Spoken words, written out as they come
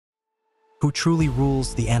Who truly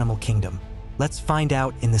rules the animal kingdom? Let's find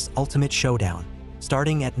out in this ultimate showdown.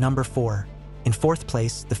 Starting at number 4. In fourth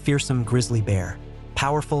place, the fearsome grizzly bear.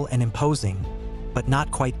 Powerful and imposing, but not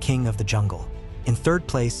quite king of the jungle. In third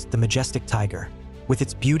place, the majestic tiger. With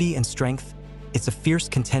its beauty and strength, it's a fierce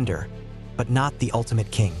contender, but not the ultimate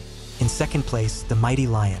king. In second place, the mighty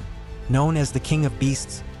lion. Known as the king of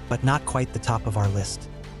beasts, but not quite the top of our list.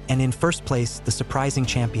 And in first place, the surprising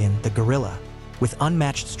champion, the gorilla. With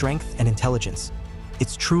unmatched strength and intelligence,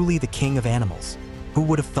 it's truly the king of animals. Who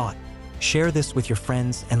would have thought? Share this with your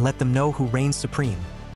friends and let them know who reigns supreme.